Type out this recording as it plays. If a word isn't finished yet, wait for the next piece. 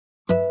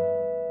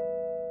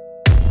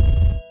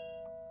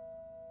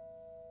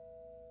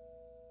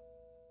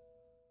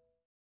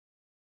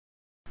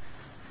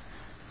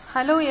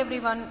Hello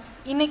everyone.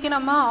 இன்னைக்கு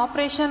நம்ம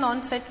operation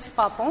on sets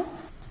பாப்போம்.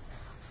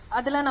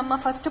 அதுல நம்ம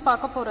ஃபர்ஸ்ட்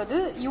பார்க்க போறது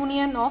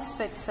யூனியன் ஆஃப்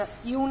செட்ஸ்.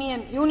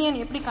 யூனியன்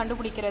எப்படி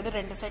கண்டுபிடிக்கிறது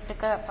ரெண்டு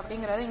செட்டுக்கு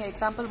அப்படிங்கறது இங்க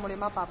எக்ஸாம்பிள்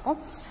மூலமா பாப்போம்.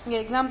 இங்க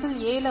எக்ஸாம்பிள்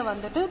A ல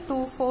வந்துட்டு 2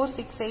 4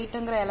 6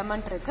 8ங்கற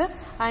எலிமெண்ட் இருக்கு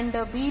and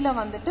B ல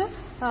வந்துட்டு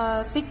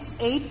 6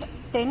 8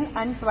 10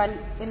 and 12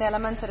 இந்த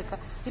எலிமெண்ட்ஸ் இருக்கு.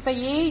 இப்போ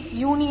A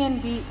யூனியன்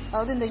B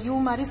அதாவது இந்த U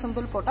மாதிரி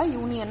சிம்பிள் போட்டா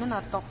யூனியன்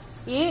அர்த்தம்.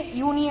 A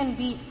யூனியன்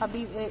B அப்படி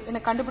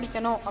எனக்கு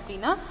கண்டுபிடிக்கணும்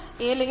அப்படின்னா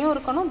ஏலயும்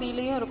இருக்கணும்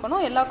பிலயும்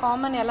இருக்கணும் எல்லா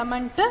காமன்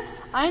எலிமெண்ட்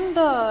அண்ட்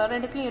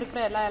ரெண்டுத்துலயும்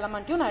இருக்கிற எல்லா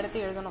எலிமெண்ட்டையும் நான்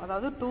எடுத்து எழுதணும்.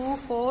 அதாவது 2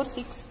 4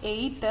 6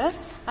 8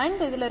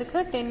 அண்ட் இதுல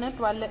இருக்கிற 10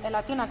 12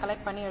 எல்லாத்தையும் நான்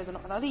கலெக்ட் பண்ணி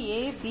எழுதணும். அதாவது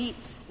A B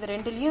இது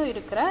ரெண்டுலயும்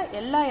இருக்கிற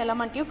எல்லா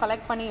எலிமெண்ட்டையும்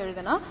கலெக்ட் பண்ணி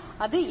எழுதுனா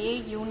அது A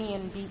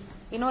யூனியன் B.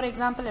 இன்னொரு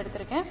எக்ஸாம்பிள்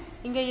எடுத்திருக்கேன்.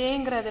 இங்க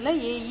ஏங்கிறதுல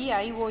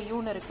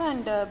AEIOUன்னு இருக்கு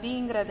அண்ட்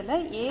பிங்கிறதுல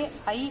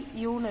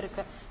AIUன்னு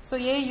இருக்கு. ஸோ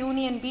A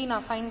யூனியன் B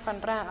நான் ஃபைன்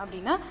பண்றேன்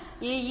அப்படின்னா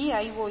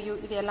AEIOU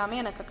இது எல்லாமே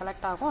எனக்கு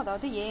கலெக்ட் ஆகும்.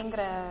 அதாவது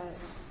ஏங்கிற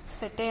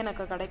செட்டே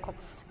எனக்கு கிடைக்கும்.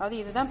 அதாவது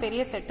இதுதான்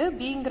பெரிய செட்டு.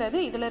 பிங்கிறது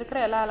இதுல இருக்கிற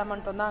எல்லா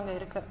எலிமெண்ட்டும் தான் அங்க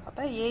இருக்கு.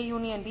 அப்ப A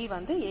யூனியன் B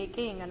வந்து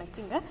ஏகே எனக்கு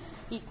இங்க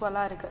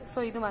ஈக்குவலா இருக்கு.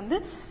 ஸோ இது வந்து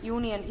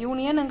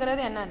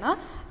யூனியன்ங்கிறது என்னன்னா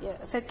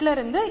செட்ல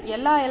இருந்து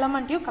எல்லா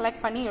எலிமெண்ட்டையும்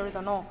கலெக்ட் பண்ணி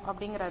எழுதணும்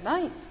அப்படிங்கறது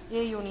தான்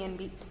A யூனியன்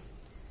B.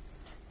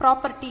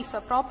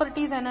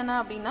 ப்ராப்பர்ட்டிஸ் என்னன்னா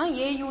அப்படின்னா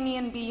A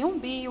யூனியன் பியும்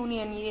B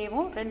யூனியன்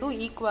ஏவும் ரெண்டும்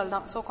ஈக்குவல்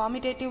தான். ஸோ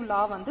காமிடேட்டிவ்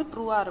லா வந்து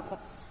ட்ரூவா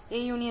இருக்கும்.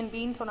 A யூனியன்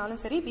பின்னு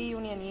சொன்னாலும் சரி B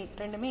யூனியன் ஏ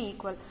ரெண்டுமே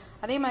ஈக்குவல்.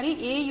 அதே மாதிரி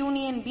A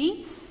union B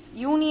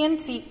union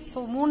C. So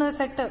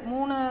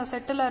மூணு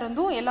செட்டுல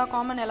இருந்தும் எல்லா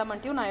காமன்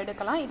எலிமெண்ட்டையும் நான்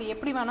எடுக்கலாம். இது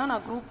எப்படி வேணா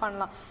நான் குரூப்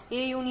பண்ணலாம்.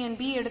 A யூனியன்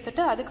B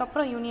எடுத்துட்டு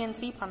அதுக்கப்புறம் யூனியன்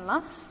சி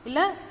பண்ணலாம். இல்ல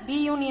B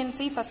யூனியன்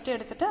சி ஃபர்ஸ்ட்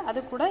எடுத்துட்டு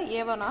அது கூட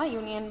ஏவை நான்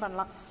யூனியன்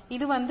பண்ணலாம்.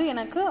 இது வந்து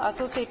எனக்கு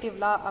அசோசியேட்டிவ்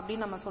லா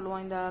அப்படின்னு நம்ம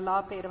சொல்லுவோம். இந்த லா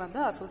பேர்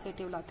வந்து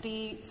அசோசியேட்டிவ் லா. 3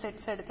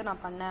 செட்ஸ் எடுத்து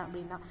நான் பண்ணேன்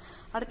அப்படின்னா.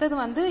 அடுத்தது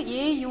வந்து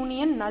A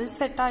யூனியன் நல்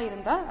செட்டா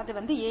இருந்தா அது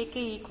வந்து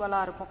ஏகே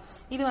ஈக்குவலா இருக்கும்.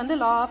 இது வந்து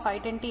லா ஆஃப்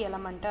ஐடென்டி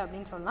எலிமெண்ட்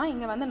அப்படின்னு சொல்லலாம்.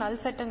 இங்க வந்து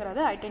நல்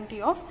செட்டுங்கிறது ஐடென்டி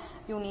ஆஃப்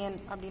யூனியன்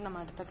அப்படின்னு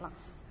நம்ம எடுத்துக்கலாம்.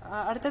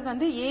 அடுத்தது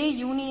வந்து A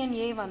யூனியன்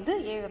ஏ வந்து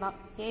ஏ தான்.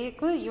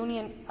 ஏக்கு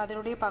யூனியன்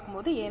அதனுடைய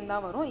பார்க்கும்போது ஏன்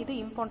தான் வரும். இது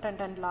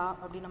இம்பார்ட்டன்ட் லா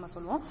அப்படின்னு நம்ம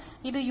சொல்லுவோம்.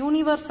 இது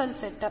யூனிவர்சல்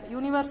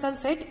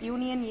செட்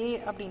யூனியன் ஏ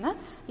அப்படின்னா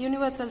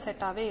யூனிவர்சல்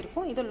செட்டாவே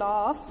இருக்கும். இது லா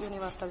ஆஃப்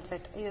யூனிவர்சல்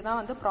செட். இதுதான்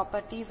வந்து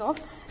ப்ராப்பர்ட்டிஸ்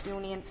ஆஃப்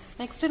யூனியன்.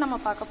 நெக்ஸ்ட் நம்ம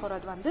பார்க்க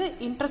போறது வந்து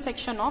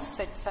intersection of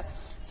sets.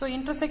 So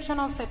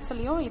intersection of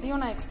செட்ஸ்லயும்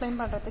இதையும் நான் எக்ஸ்பிளைன்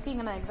பண்றதுக்கு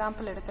இங்க நான்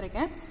எக்ஸாம்பிள்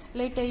எடுத்திருக்கேன்.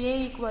 Light A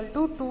equal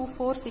to 2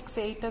 4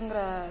 6 8ங்கிற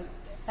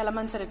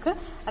elements இருக்கு.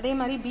 அதே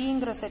மாதிரி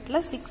பிங்கிற செட்ல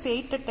 6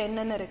 8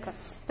 10ன்னு இருக்கு.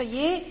 இப்ப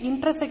A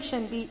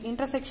இன்டர்செக்ஷன் B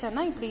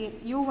இன்டர்செக்ஷன்னா இப்படி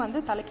U வந்து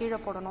தலைகீழ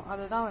போடணும்.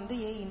 அதுதான் வந்து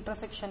A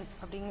இன்டர்செக்ஷன்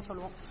அப்படின்னு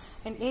சொல்லுவோம்.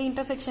 A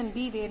இன்டர்செக்ஷன்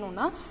B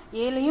வேணும்னா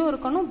ஏலயும்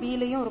இருக்கணும்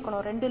பிலயும்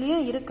இருக்கணும்.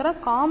 ரெண்டுலயும் இருக்கிற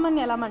காமன்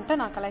எலிமெண்ட்டை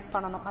நான் கலெக்ட்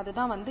பண்ணணும்.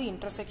 அதுதான் வந்து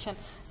இன்டர்செக்ஷன்.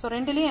 ஸோ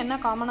ரெண்டுலயும் என்ன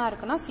காமனா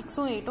இருக்குன்னா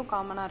 6ம் 8ம்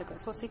காமனா இருக்கு.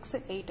 ஸோ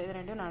 6 8 இது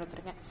ரெண்டும் நான்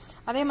எடுத்திருக்கேன்.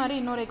 அதே மாதிரி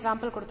இன்னொரு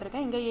எக்ஸாம்பிள்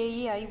கொடுத்திருக்கேன். இங்க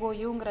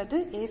AEIOUங்கிறது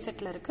A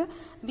செட்ல இருக்கு.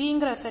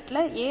 பிங்கிற செட்ல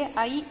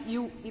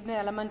AIU இந்த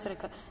எலிமெண்ட்ஸ்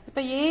இருக்கு.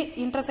 இப்ப A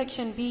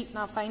இன்டர்செக்ஷன் B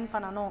நான் ஃபைண்ட்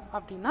பண்ணணும்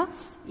அப்படின்னா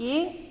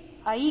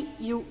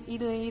AIU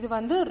இது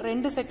வந்து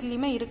ரெண்டு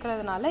செட்லயுமே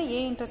இருக்கிறதுனால A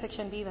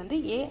இன்டர்செக்ஷன் B வந்து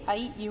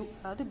AIU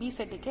அதாவது B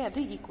செட்டுக்கே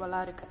அது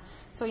ஈக்குவலா இருக்கு.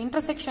 ஸோ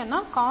இன்டர்செக்ஷன்னா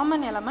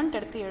காமன் எலிமெண்ட்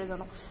எடுத்து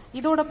எழுதணும்.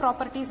 இதோட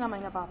ப்ராப்பர்ட்டிஸ் நம்ம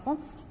இங்க பார்ப்போம்.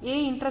 A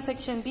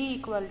intersection B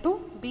equal to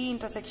B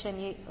intersection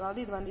A. அதாவது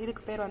இது வந்து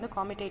இதுக்கு பேர் வந்து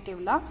காமிடேட்டிவ்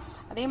லா.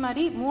 அதே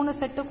மாதிரி மூணு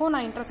செட்டுக்கும்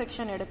நான்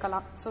இன்டர்செக்ஷன்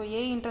எடுக்கலாம். So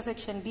A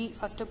intersection B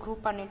first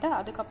group பண்ணிட்டு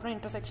அதுக்கப்புறம்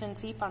இன்டர்செக்ஷன்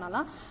C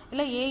பண்ணலாம்.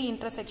 இல்ல A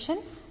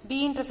intersection B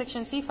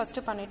intersection C first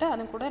பண்ணிட்டு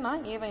அது கூட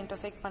நான் ஏவை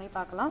இன்டர்செக்ட் பண்ணி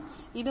பார்க்கலாம்.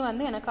 இது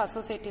வந்து எனக்கு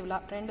அசோசியேட்டிவ் லா.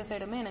 ரெண்டு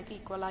சைடுமே எனக்கு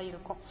ஈக்குவலா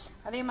இருக்கும்.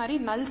 அதே மாதிரி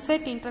நல்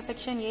செட்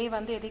இன்டர்செக்ஷன் A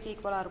வந்து எதுக்கு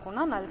ஈக்குவலா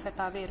இருக்கும்னா நல்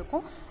செட்டாவே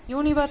இருக்கும்.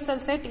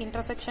 யூனிவர்சல் செட்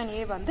இன்டர்செக்ஷன்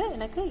A வந்து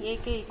எனக்கு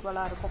ஏகே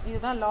ஈக்குவலா இருக்கும்.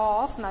 இதுதான் லா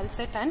ஆஃப் நல்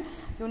செட் அண்ட்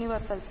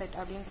யூனிவர்சல் செட்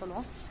அப்படின்னு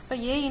சொல்லுவோம். இப்ப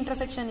A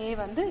இன்டர்செக்ஷன் A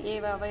வந்து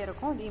ஏவாவே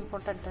இருக்கும். இது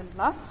important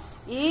law.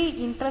 A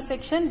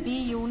intersection B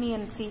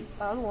union C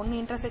அதாவது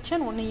ஒன்னு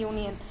இன்டர்செக்ஷன் ஒன்னு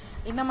யூனியன்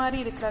இந்த மாதிரி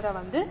இருக்கிறத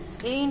வந்து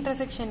A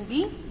intersection B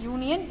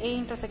union A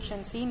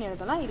intersection C ன்னு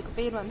எழுதலாம். இதுக்கு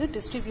பேர் வந்து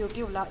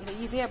டிஸ்ட்ரிபியூட்டிவ் லா. இது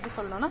ஈஸியா எப்படி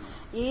சொல்லணும்னா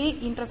A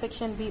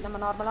இன்டர்செக்ஷன் B நம்ம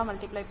நார்மலா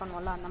மல்டிப்ளை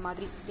பண்ணுவோம்ல அந்த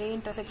மாதிரி A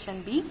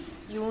intersection B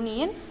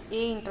union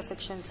A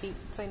intersection C.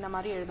 So இந்த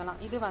மாதிரி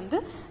எழுதலாம். இது வந்து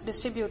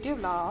டிஸ்ட்ரிபியூட்டிவ்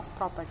லா ஆஃப்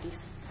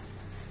ப்ராப்பர்ட்டிஸ்.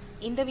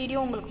 இந்த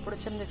வீடியோ உங்களுக்கு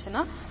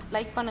பிடிச்சிருந்துச்சுன்னா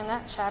லைக் பண்ணுங்க,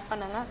 ஷேர்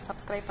பண்ணுங்க,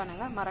 சப்ஸ்கிரைப்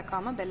பண்ணுங்க,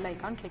 மறக்காம பெல்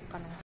ஐகான் கிளிக் பண்ணுங்க.